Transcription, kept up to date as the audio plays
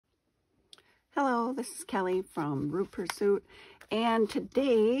Hello, this is Kelly from Root Pursuit, and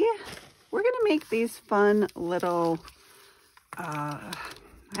today we're going to make these fun little, I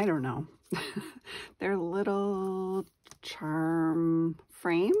don't know, they're little charm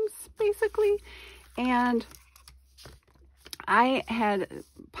frames, basically, and I had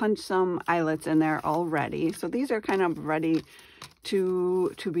punched some eyelets in there already, so these are kind of ready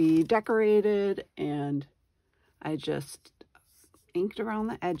to be decorated, and I just inked around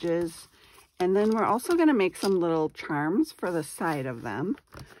the edges. And then we're also going to make some little charms for the side of them.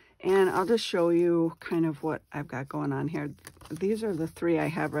 And I'll just show you kind of what I've got going on here. These are the three I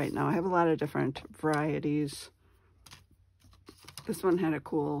have right now. I have a lot of different varieties. This one had a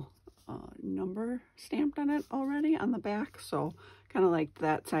cool number stamped on it already on the back. So kind of like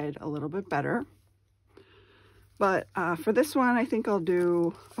that side a little bit better. But for this one, I think I'll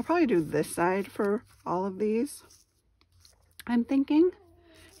probably do this side for all of these. I'm thinking.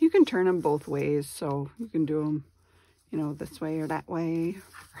 You can turn them both ways, so you can do them, you know, this way or that way,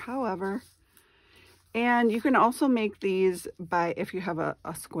 or however. And you can also make these by, if you have a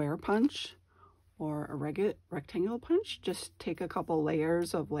square punch or a rectangle punch, just take a couple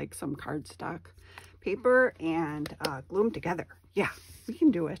layers of like some cardstock paper and glue them together. Yeah, we can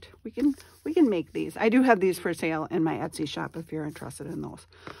do it. We can make these. I do have these for sale in my Etsy shop if you're interested in those.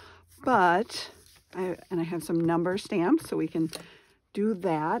 But I have some number stamps, so we can do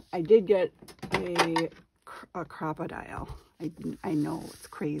that. I did get a crocodile. I know it's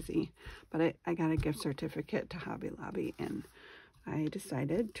crazy, but I got a gift certificate to Hobby Lobby, and I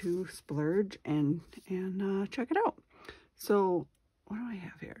decided to splurge and check it out. So what do I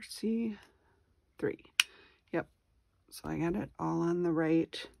have here? C3. Yep. So I got it all on the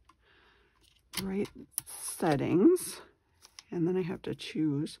right settings, and then I have to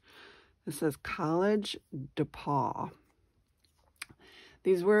choose. This says College DePaul.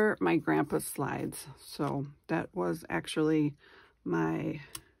 These were my grandpa's slides, so that was actually I'm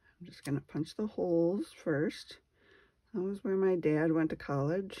just going to punch the holes first. That was where my dad went to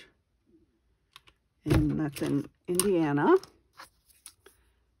college, and that's in Indiana.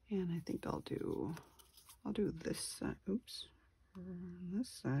 And I think I'll do this side, oops, on this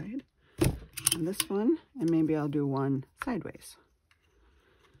side, and this one, and maybe I'll do one sideways.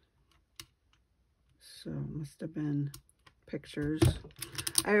 So must have been pictures.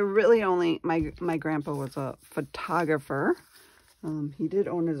 I really only, my grandpa was a photographer. He did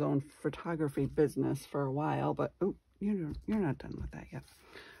own his own photography business for a while, but oh, you're not done with that yet.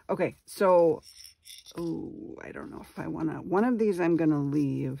 Okay, so I don't know if I want to, one of these I'm gonna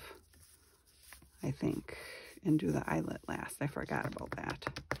leave, I think, and do the eyelet last. I forgot about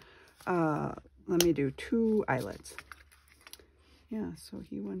that. Let me do 2 eyelets. Yeah, so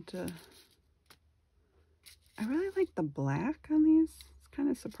he went to, I really like the black on these. It's kind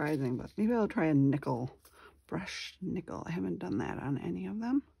of surprising, but maybe I'll try a nickel, brush nickel. I haven't done that on any of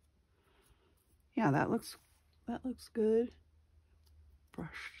them. Yeah, that looks good.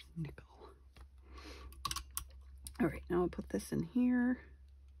 Brush nickel. All right, now I'll put this in here.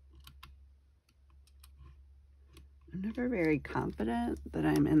 I'm never very confident that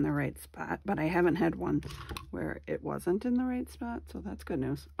I'm in the right spot, but I haven't had one where it wasn't in the right spot, so that's good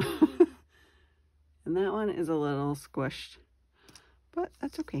news. And that one is a little squished, but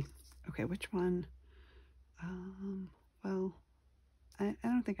that's okay. Okay, which one? Well, I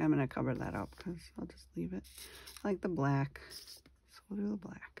don't think I'm going to cover that up because I'll just leave it. I like the black, so we'll do the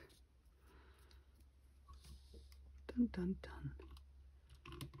black. Dun, dun, dun.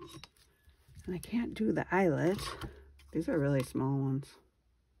 And I can't do the eyelet. These are really small ones.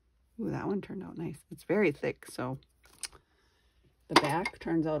 Ooh, that one turned out nice. It's very thick, so the back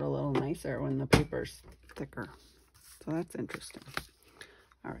turns out a little nicer when the paper's thicker. So that's interesting.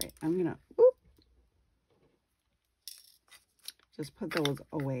 All right, I'm gonna just put those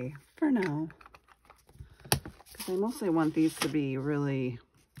away for now, because I mostly want these to be really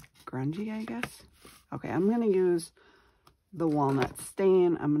grungy, I guess. Okay, I'm gonna use the walnut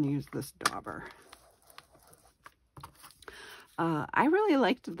stain. I'm gonna use this dauber. I really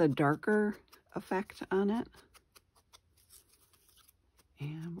liked the darker effect on it.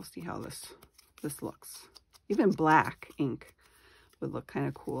 And we'll see how this looks. Even black ink would look kind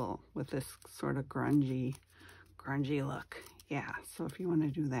of cool with this sort of grungy look. Yeah, so if you want to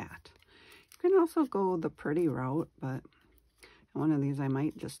do that. You can also go the pretty route, but one of these I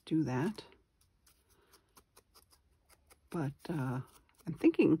might just do that. But I'm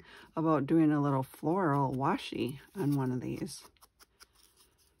thinking about doing a little floral washi on one of these.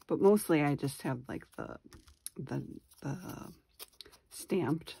 But mostly I just have like the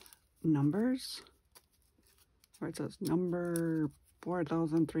stamped numbers, where it says number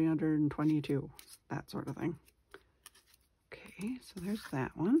 4,322, that sort of thing. Okay, so there's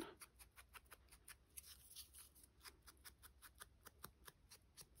that one.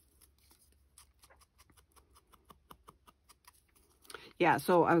 Yeah,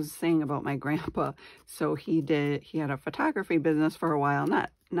 so I was saying about my grandpa. So he had a photography business for a while, not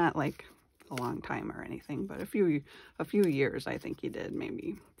like a long time or anything, but a few years, I think he did,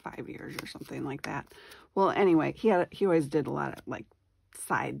 maybe 5 years or something like that. Well, anyway, he always did a lot of like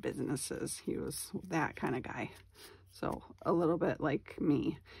side businesses. He was that kind of guy. So a little bit like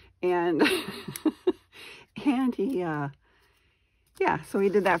me. And and he yeah, so he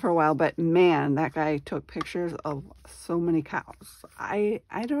did that for a while, but man, that guy took pictures of so many cows. I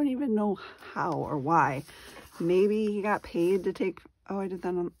don't even know how or why. Maybe he got paid to take, oh, I did that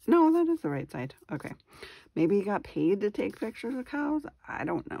on, no, that is the right side. Okay. Maybe he got paid to take pictures of cows. I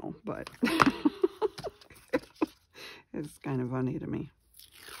don't know, but it's kind of funny to me.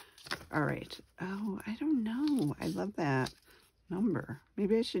 All right. Oh, I don't know. I love that number.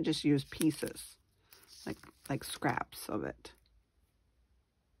 Maybe I should just use pieces, like scraps of it.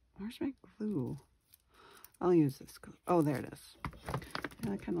 Where's my glue? I'll use this glue. Oh, there it is.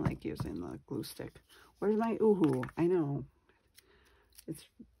 I kind of like using the glue stick. Where's my ooh-hoo? I know.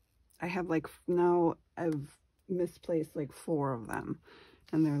 I have like, now I've misplaced like 4 of them.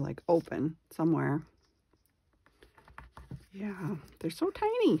 And they're like open somewhere. Yeah, they're so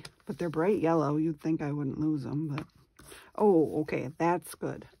tiny. But they're bright yellow. You'd think I wouldn't lose them, but... Oh, okay, that's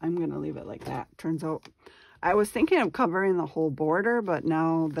good. I'm going to leave it like that. Turns out, I was thinking of covering the whole border, but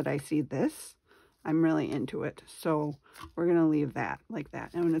now that I see this, I'm really into it. So we're going to leave that like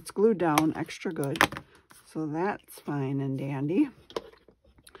that. And it's glued down extra good. So that's fine and dandy.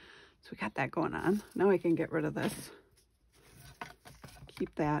 So we got that going on. Now I can get rid of this.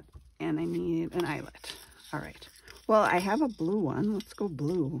 Keep that. And I need an eyelet. All right. Well, I have a blue one. Let's go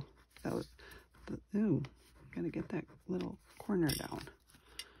blue. That was, ooh. Gotta get that little corner down.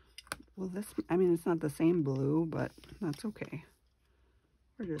 Well, this, I mean, it's not the same blue, but that's okay.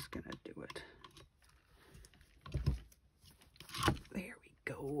 We're just gonna do it. There we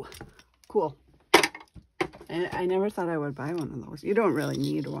go. Cool. And I never thought I would buy one of those. You don't really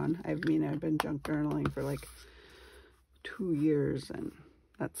need one. I mean, I've been junk journaling for like 2 years, and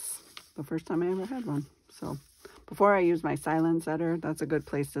that's the first time I ever had one. So before I use my silent setter, that's a good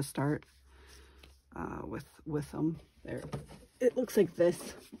place to start. With them there. It looks like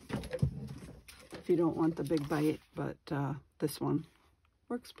this if you don't want the big bite, but this one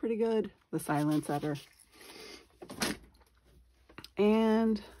works pretty good, the silent setter.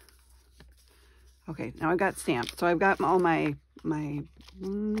 And okay, now I got stamps. So I've got all my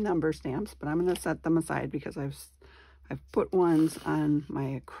number stamps, but I'm going to set them aside because I've put ones on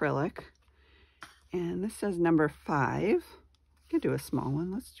my acrylic, and this says number 5. I could do a small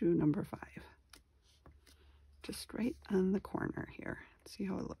one. Let's do number 5. Just right on the corner here. See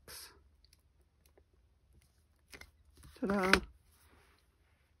how it looks. Ta-da!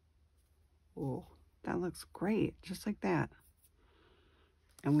 Oh, that looks great, just like that.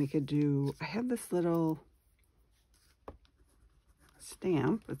 And we could do, I have this little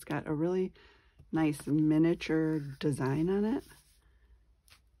stamp. It's got a really nice miniature design on it.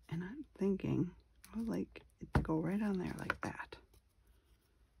 And I'm thinking, I would like it to go right on there like that.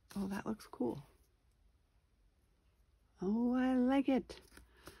 Oh, that looks cool. Oh, I like it.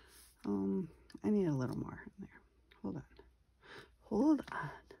 I need a little more in there. Hold on. Hold on.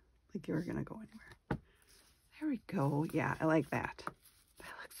 Like you were going to go anywhere. There we go. Yeah, I like that.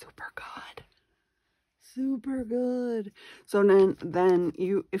 That looks super good. Super good. So then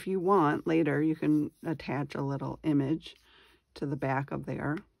you, if you want later, you can attach a little image to the back of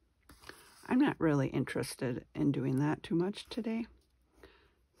there. I'm not really interested in doing that too much today.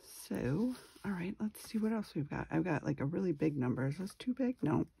 So... all right, let's see what else we've got. I've got like a really big number. Is this too big?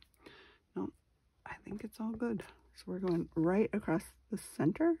 No. No, I think it's all good. So we're going right across the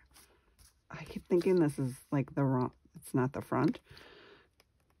center. I keep thinking this is like the wrong, it's not the front.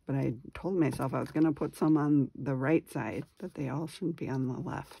 But I told myself I was going to put some on the right side, but they all shouldn't be on the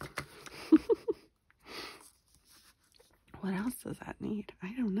left. What else does that need?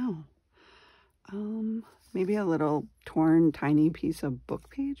 I don't know. Maybe a little torn tiny piece of book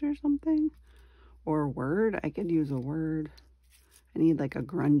page or something. Or a word. I could use a word. I need like a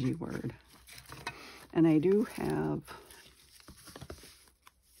grungy word. And I do have,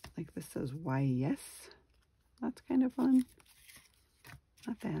 like this says, why yes. That's kind of fun.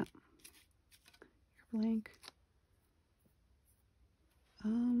 Not that. You're blank.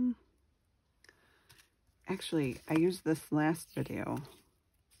 Actually, I used this last video.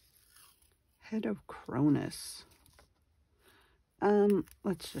 Head of Cronus.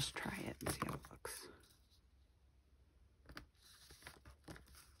 Let's just try it and see how it looks.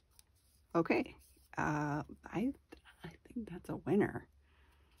 Okay, I think that's a winner.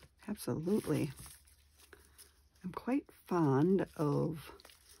 Absolutely. I'm quite fond of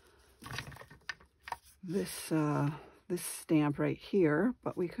this this stamp right here,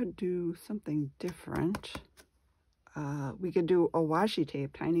 but we could do something different. We could do a washi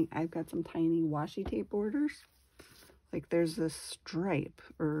tape, I've got some tiny washi tape borders. Like there's this stripe,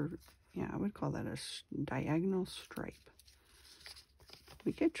 or yeah, I would call that a diagonal stripe.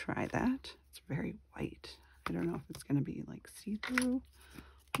 We could try that. It's very white. I don't know if it's going to be like see-through.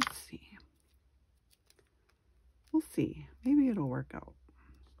 Let's see. We'll see. Maybe it'll work out.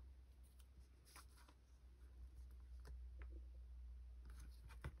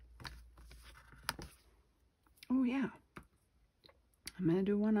 Oh yeah. I'm going to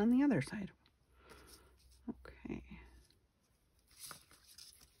do one on the other side. Okay.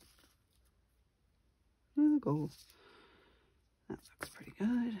 We'll go. That looks pretty good.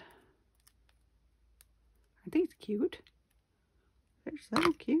 Aren't these cute? They're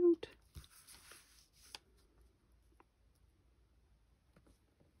so cute.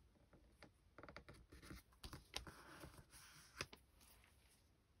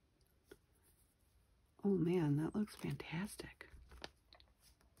 Oh man, that looks fantastic.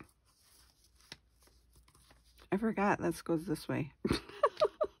 I forgot this goes this way.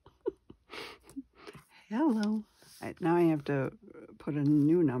 Hello. Now I have to put a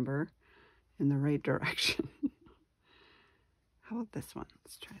new number in the right direction. How about this one?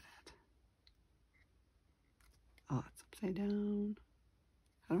 Let's try that. Oh, it's upside down.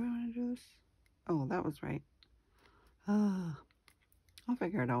 How do I want to do this? Oh, that was right. I'll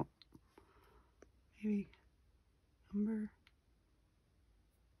figure it out. Maybe number.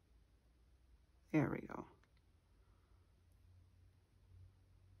 There we go.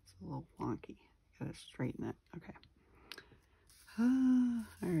 It's a little wonky. Gotta straighten it. Okay. All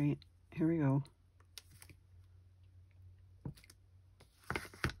right. Here we go.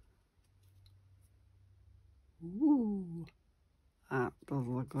 Ooh. Ah, those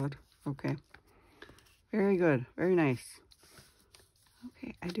look good. Okay. Very good. Very nice.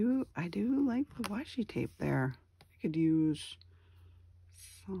 Okay, I do like the washi tape there. I could use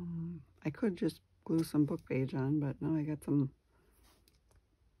some, I could just glue some book page on, but now I got some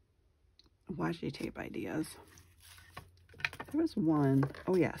washi tape ideas. There was one,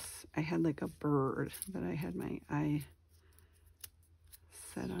 oh yes, I had like a bird that I had my eye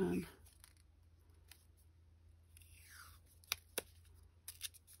set on.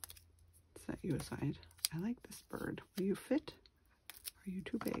 Set you aside. I like this bird. Will you fit? Are you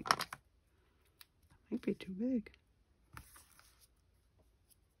too big? Might be too big.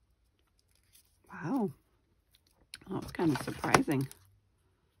 Wow. Oh, it's kind of surprising.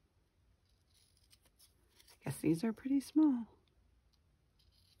 I guess these are pretty small.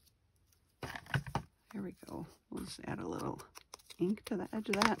 There we go. We'll just add a little ink to the edge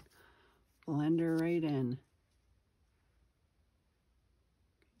of that. Blend her right in. Can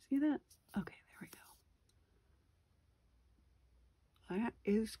you see that? Okay, there we go. That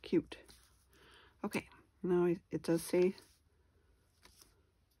is cute. Okay, now it does say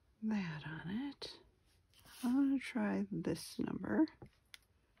that on it. I'm going to try this number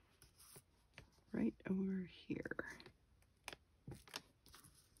right over here.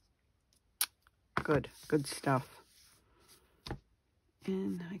 Good stuff.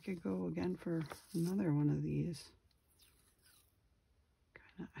 And I could go again for another one of these.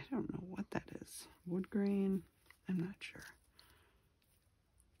 Kinda, I don't know what that is. Wood grain? I'm not sure.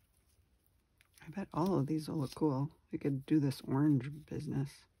 I bet all of these will look cool. We could do this orange business.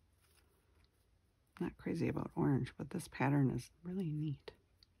 Not crazy about orange, but this pattern is really neat.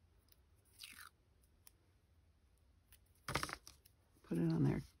 Put it on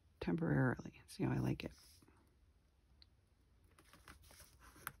there temporarily. See how I like it.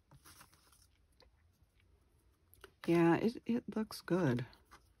 Yeah, it looks good.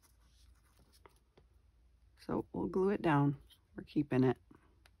 So we'll glue it down. We're keeping it.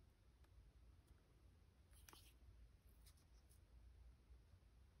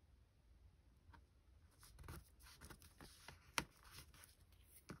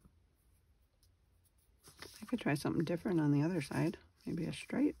 I could try something different on the other side. Maybe a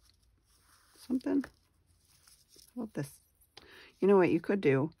stripe. Something. How about this? You know what you could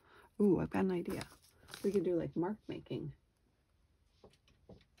do? Ooh, I've got an idea. We could do like mark making.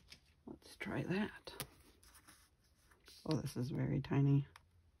 Let's try that. Oh, this is very tiny.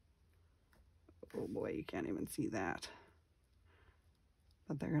 Oh boy, you can't even see that.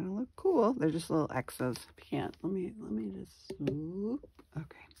 but they're gonna look cool. They're just little X's. If you can't, let me just swoop.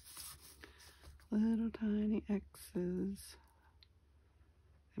 Okay, little tiny X's.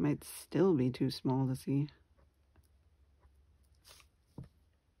 They might still be too small to see.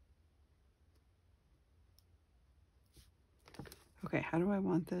 Okay, how do I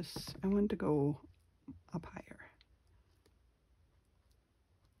want this? I want to go up higher.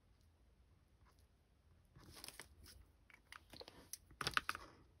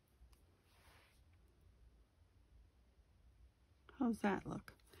 How's that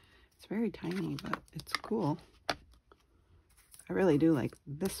look? It's very tiny, but it's cool. I really do like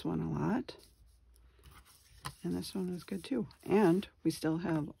this one a lot. And this one is good too. And we still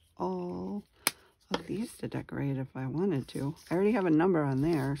have all of these to decorate if I wanted to. I already have a number on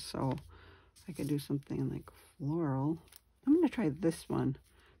there, so I could do something like floral. I'm going to try this one.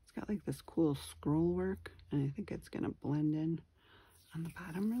 It's got like this cool scroll work, and I think it's going to blend in on the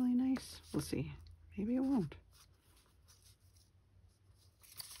bottom really nice. We'll see. Maybe it won't.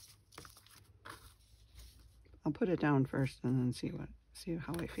 I'll put it down first and then see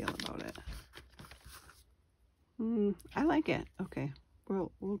how I feel about it. I like it. Okay,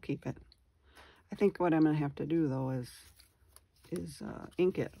 we'll keep it. I think what I'm gonna have to do though is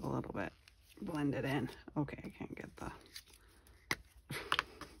ink it a little bit, blend it in. Okay, I can't get the.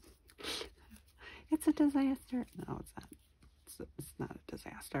 It's a disaster. No, it's not. It's not a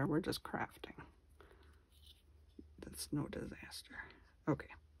disaster. We're just crafting. That's no disaster. Okay.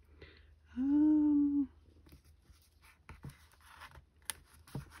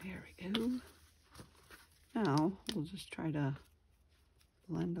 There we go. Now we'll just try to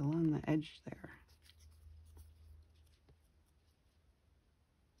blend along the edge there.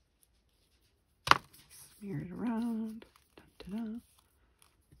 Smear it around. Dun, dun, dun.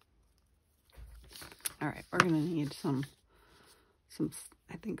 All right, we're gonna need some,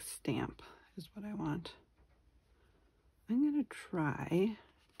 I think stamp is what I want. I'm gonna try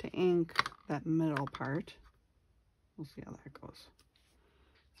to ink that middle part. We'll see how that goes.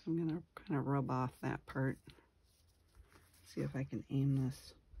 So I'm gonna kind of rub off that part. See if I can aim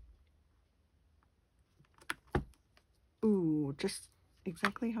this. Ooh, just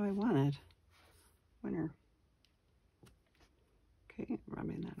exactly how I wanted. Winner. Okay,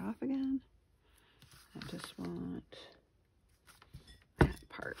 rubbing that off again. I just want that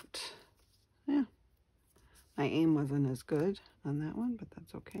part. Yeah. My aim wasn't as good on that one, but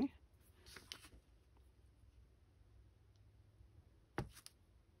that's okay.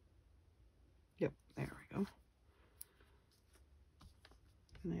 Yep, there we go.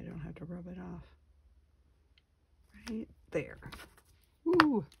 And I don't have to rub it off. Right there.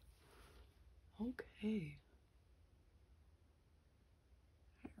 Ooh. Okay.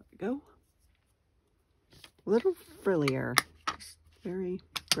 There we go. A little frillier. Just very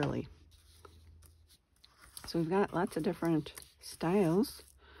frilly. So we've got lots of different styles.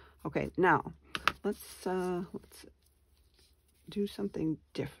 Okay, now let's do something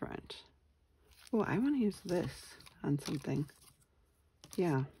different. Oh, I want to use this on something.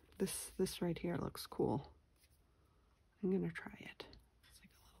 Yeah, this right here looks cool. I'm gonna try it. It's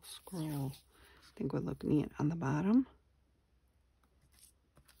like a little scroll. I think would look neat on the bottom.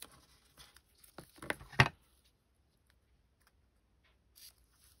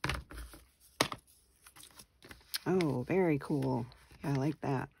 Oh, very cool. Yeah, I like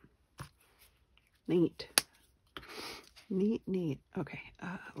that. Neat. Neat, neat. Okay,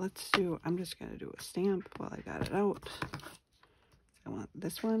 let's do, I'm just going to do a stamp while I got it out. I want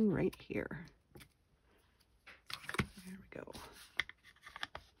this one right here. There we go.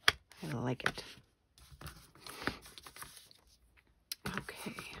 I like it.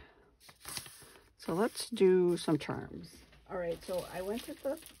 Okay. So let's do some charms. All right, so I went to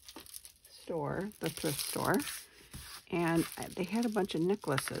the store, the thrift store, and they had a bunch of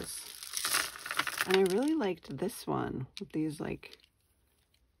necklaces. And I really liked this one with these like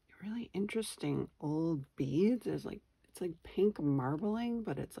really interesting old beads. There's like, it's like pink marbling,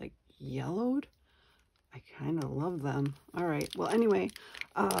 but it's like yellowed. I kind of love them. All right. Well, anyway,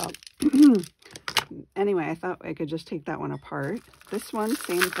 anyway, I thought I could just take that one apart. This one,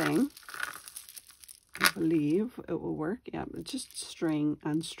 same thing. I believe it will work. Yeah, it's just string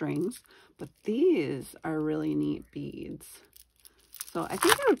on strings. But these are really neat beads. So I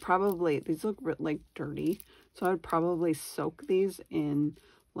think I would probably, these look like dirty. So I would probably soak these in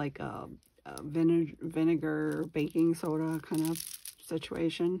like a vinegar, baking soda kind of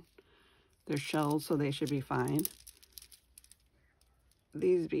situation. They're shells, so they should be fine.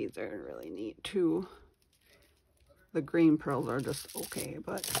 These beads are really neat too. The green pearls are just okay,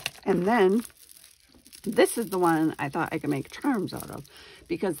 but, and then This is the one I thought I could make charms out of,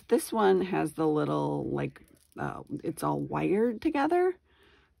 because this one has the little, like, it's all wired together.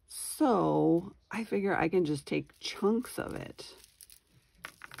 So I figure I can just take chunks of it.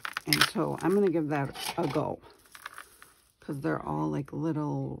 And so I'm going to give that a go, because they're all like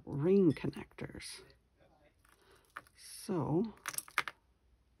little ring connectors. So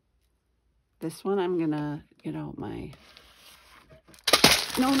this one I'm going to get out my...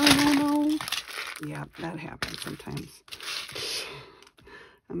 No. Yeah, that happens sometimes.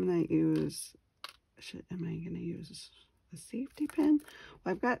 I'm going to use... Am I going to use a safety pin?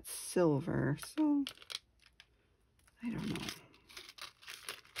 Well, I've got silver, so I don't know.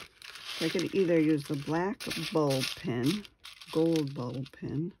 I could either use the black bulb pin, gold bulb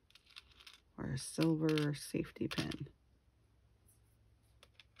pin, or a silver safety pin.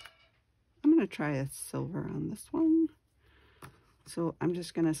 I'm going to try a silver on this one. So I'm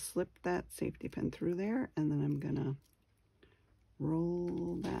just going to slip that safety pin through there, and then I'm going to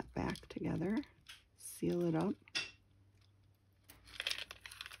roll that back together, seal it up,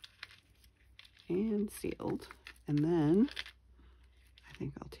 and sealed. And then I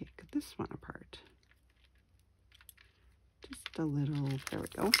think I'll take this one apart. Just a little, there we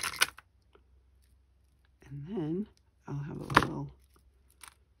go. And then I'll have a little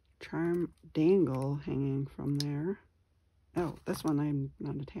charm dangle hanging from there. Oh, this one I'm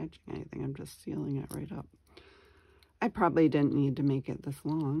not attaching anything. I'm just sealing it right up. I probably didn't need to make it this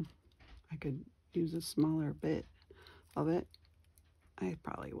long. I could use a smaller bit of it. I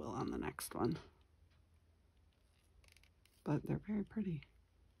probably will on the next one. But they're very pretty.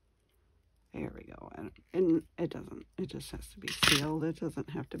 There we go. And it just has to be sealed. It doesn't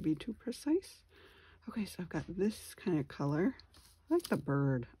have to be too precise. Okay, so I've got this kind of color. I like the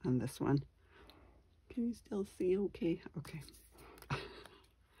bird on this one. Can you still see? Okay.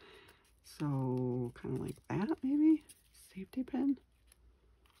 So kind of like that, maybe. Safety pin.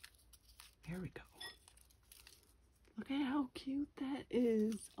 There we go. Look at how cute that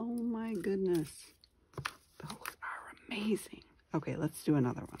is. Oh my goodness. Those are amazing. Okay, let's do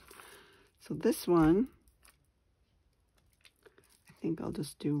another one. So this one, I think I'll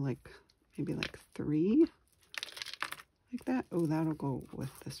just do like, maybe like 3. Like that. Oh, that'll go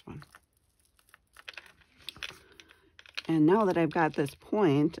with this one. And now that I've got this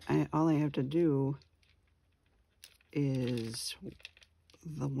point, all I have to do is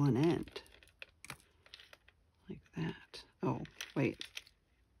the one end. Like that. Oh, wait.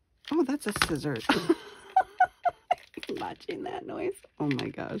 Oh, that's a scissors. Watching that noise. Oh my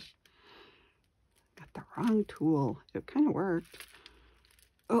gosh. Got the wrong tool. It kind of worked.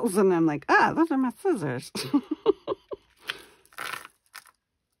 Oh, so then I'm like, those are my scissors.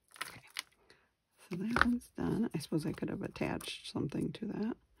 So that one's done. I suppose I could have attached something to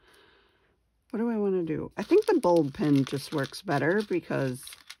that. What do I want to do? I think the bulb pin just works better because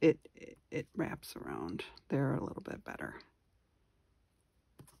it wraps around there a little bit better.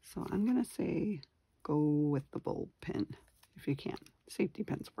 So I'm going to say go with the bulb pin if you can. Safety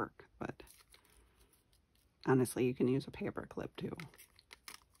pins work, but honestly, you can use a paper clip too.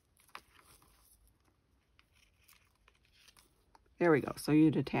 There we go. So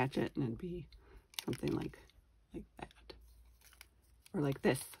you'd attach it and it'd be something like that. Or like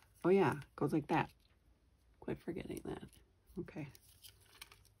this. Oh yeah, goes like that. Quite forgetting that. Okay.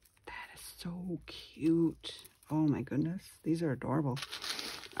 That is so cute. Oh my goodness. These are adorable.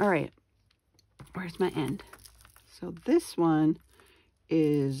 All right. Where's my end? So this one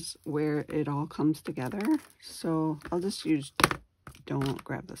is where it all comes together. So I'll just use, don't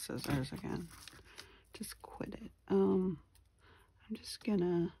grab the scissors again. Just quit it. I'm just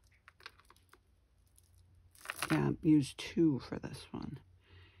gonna use 2 for this one.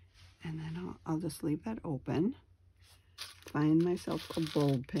 And then I'll just leave that open. Find myself a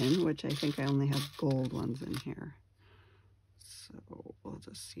bulb pin, which I think I only have gold ones in here. So we'll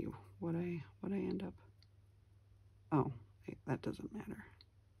just see what I end up. Oh, wait, that doesn't matter.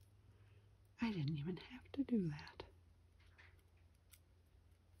 I didn't even have to do that.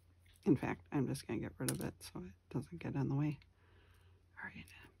 In fact, I'm just gonna get rid of it so it doesn't get in the way. All right,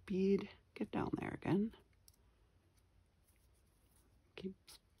 bead, get down there again.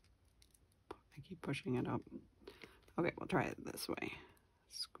 I keep pushing it up. Okay, we'll try it this way.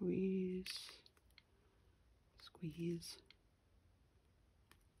 Squeeze, squeeze.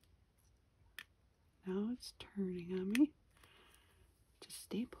 Now it's turning on me. Just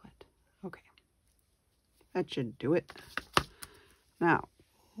stay put. Okay. That should do it. Now,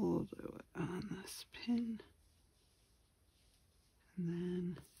 we'll do it on this pin. And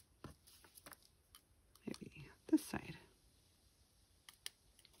then maybe this side.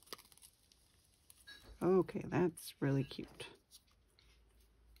 Okay, that's really cute.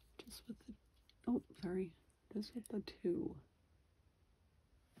 Just with the, oh, sorry, just with the two.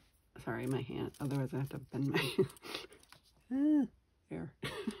 Sorry, my hand, otherwise I have to bend my, there.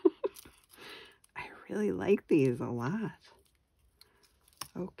 I really like these a lot.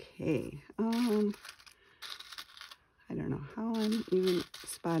 Okay, I don't know how I'm even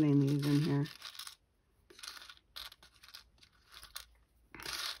spotting these in here.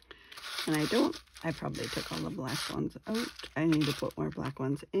 And I probably took all the black ones out. I need to put more black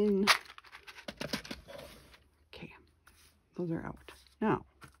ones in. Okay, those are out. Now,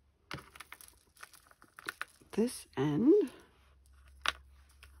 this end,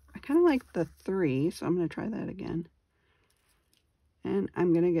 I kind of like the 3, so I'm going to try that again. And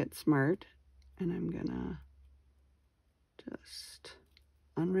I'm going to get smart, and I'm going to just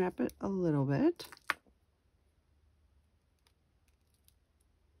unwrap it a little bit.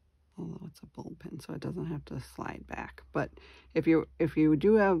 Although it's a bulb pin, so it doesn't have to slide back. But if you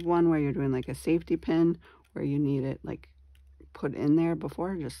do have one where you're doing like a safety pin, where you need it like put in there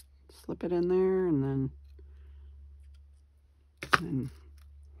before, just slip it in there and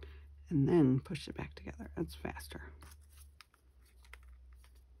then push it back together. It's faster.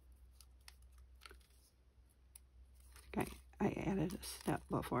 Okay, I added a step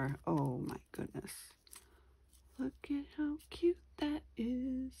before. Oh my goodness. Look at how cute that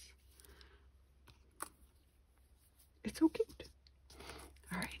is. It's so cute.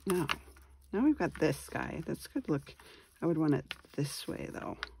 All right, now we've got this guy. That's good look. I would want it this way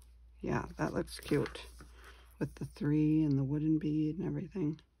though. Yeah, that looks cute with the 3 and the wooden bead and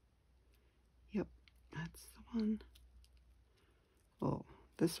everything. Yep, that's the one. Oh,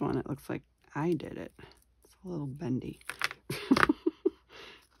 this one, it looks like I did it. It's a little bendy.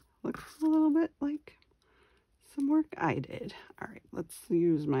 Looks a little bit like some work I did. All right, let's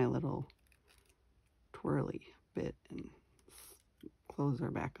use my little twirly bit and close her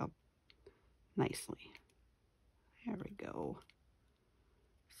back up nicely. There we go.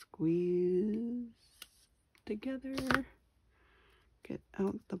 Squeeze together. Get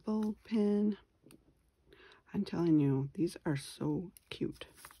out the bulb pin. I'm telling you, these are so cute.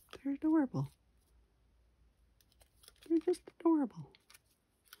 They're adorable. They're just adorable.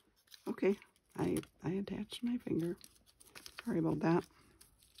 Okay, I attached my finger. Sorry about that.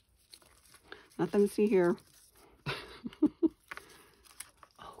 Nothing to see here.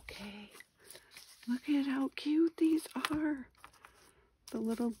 Okay, look at how cute these are. The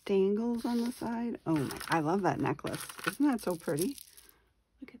little dangles on the side. Oh my, I love that necklace. Isn't that so pretty?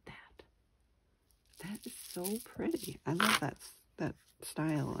 Look at that. That is so pretty. I love that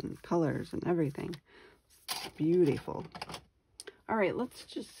style and colors and everything. It's beautiful. All right, let's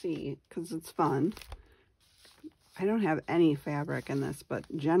just see, because it's fun. I don't have any fabric in this, but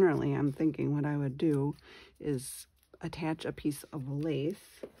generally I'm thinking what I would do is attach a piece of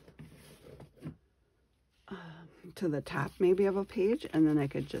lace to the top maybe of a page, and then I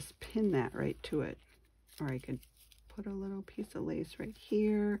could just pin that right to it. Or I could put a little piece of lace right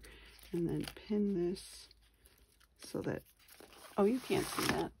here and then pin this so that, oh, you can't see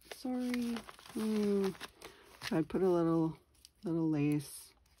that. Sorry. So I'd put a little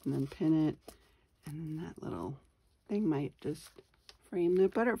lace and then pin it, and then that little thing might just frame the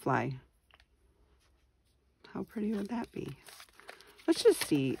butterfly. How pretty would that be? Let's just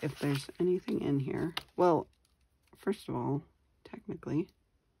see if there's anything in here. Well, first of all, technically,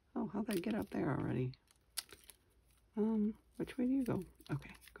 oh, how'd I get up there already? Which way do you go?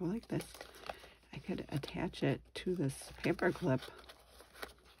 Okay, go like this. I could attach it to this paper clip,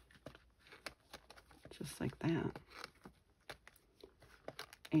 just like that.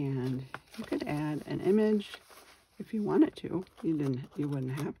 And you could add an image if you wanted to. You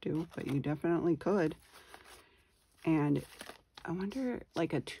wouldn't have to, but you definitely could. And I wonder,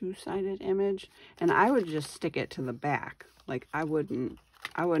 like a 2-sided image, and I would just stick it to the back. Like I wouldn't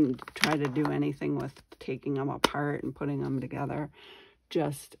try to do anything with taking them apart and putting them together.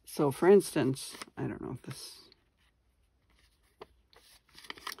 Just so, for instance, I don't know if this,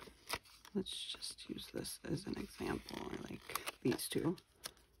 let's just use this as an example, or like these two.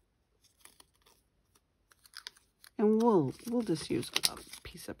 And we'll just use a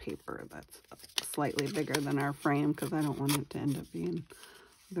piece of paper that's slightly bigger than our frame, because I don't want it to end up being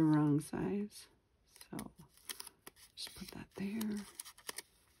the wrong size. So just put that there.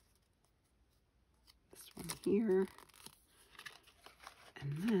 This one here.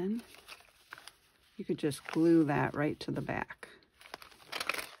 And then you could just glue that right to the back.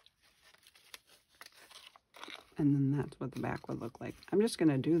 And then that's what the back would look like. I'm just going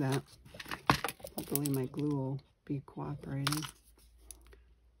to do that. Hopefully my glue will be cooperating.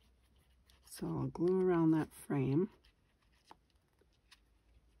 So I'll glue around that frame.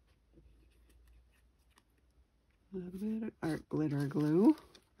 A little bit of art glitter glue,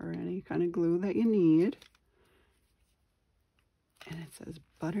 or any kind of glue that you need. And it says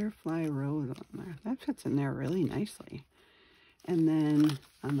Butterfly Rose on there. That fits in there really nicely. And then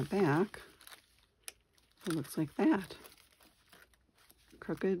on the back, it looks like that.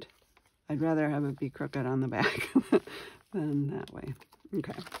 Crooked. I'd rather have it be crooked on the back than that way.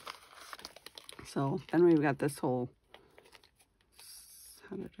 Okay. So then we've got this whole,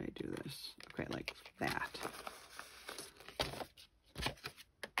 how did I do this? Okay, like that.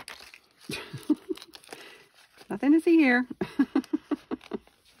 Nothing to see here.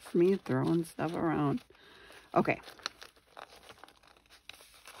 It's me throwing stuff around. Okay.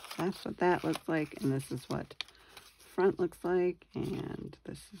 That's what that looks like, and this is what the front looks like, and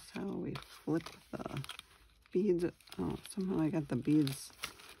this is how we flip the beads. Oh, somehow I got the beads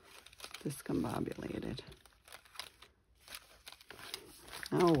discombobulated.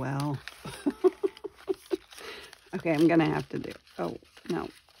 Oh, well. Okay, I'm gonna have to do, oh, no,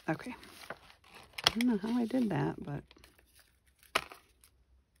 okay. I don't know how I did that, but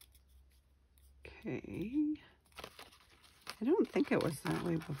okay. I don't think it was that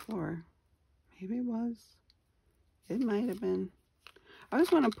way before. Maybe it was. It might have been. I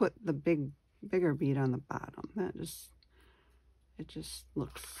always want to put the bigger bead on the bottom. It just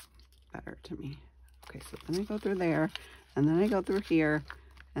looks better to me. Okay, so then I go through there, and then I go through here,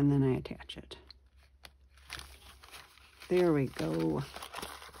 and then I attach it. There we go.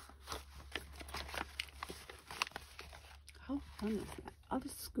 How fun is that? I'll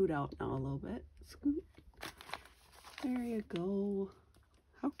just scoot out now a little bit. Scoot. There you go.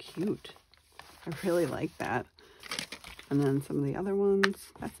 How cute. I really like that. And then some of the other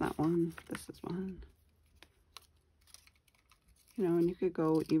ones. That's not one. This is one. You know, and you could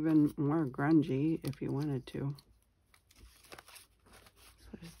go even more grungy if you wanted to.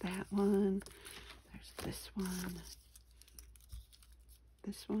 So there's that one. There's this one.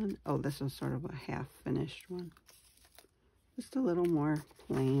 This one. Oh, this was sort of a half finished one. Just a little more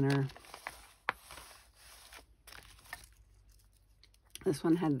plainer. This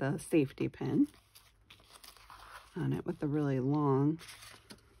one had the safety pin on it with the really long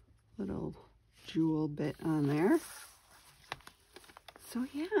little jewel bit on there. So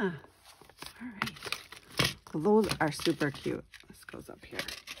yeah, all right. Well, those are super cute. This goes up here.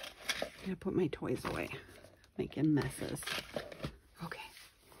 I'm gonna put my toys away, making messes. Okay.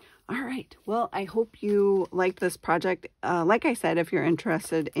 All right. Well, I hope you like this project. Like I said, if you're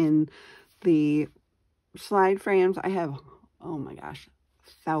interested in the slide frames, I have, oh my gosh,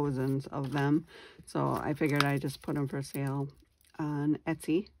 thousands of them. So I figured I'd just put them for sale on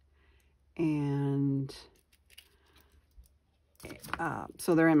Etsy. And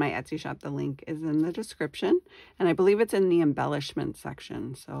so they're in my Etsy shop. The link is in the description. And I believe it's in the embellishment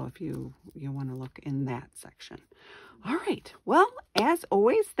section. So if you want to look in that section. All right. Well, as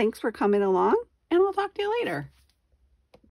always, thanks for coming along. And I'll talk to you later.